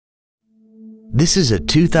This is a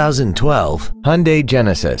 2012 Hyundai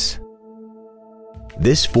Genesis.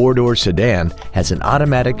 This four-door sedan has an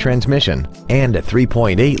automatic transmission and a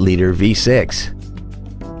 3.8-liter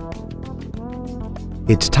V6.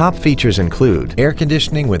 Its top features include air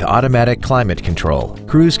conditioning with automatic climate control,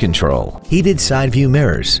 cruise control, heated side view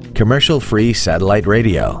mirrors, commercial-free satellite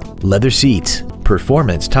radio, leather seats,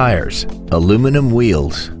 performance tires, aluminum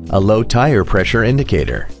wheels, a low tire pressure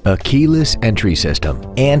indicator, a keyless entry system,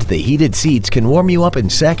 and the heated seats can warm you up in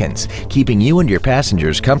seconds, keeping you and your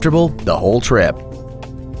passengers comfortable the whole trip.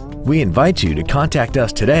 We invite you to contact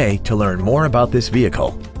us today to learn more about this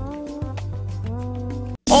vehicle.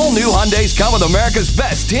 All new Hyundais come with America's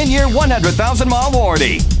best 10-year, 100,000-mile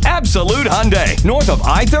warranty. Absolute Hyundai, north of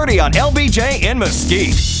I-30 on LBJ in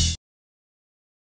Mesquite.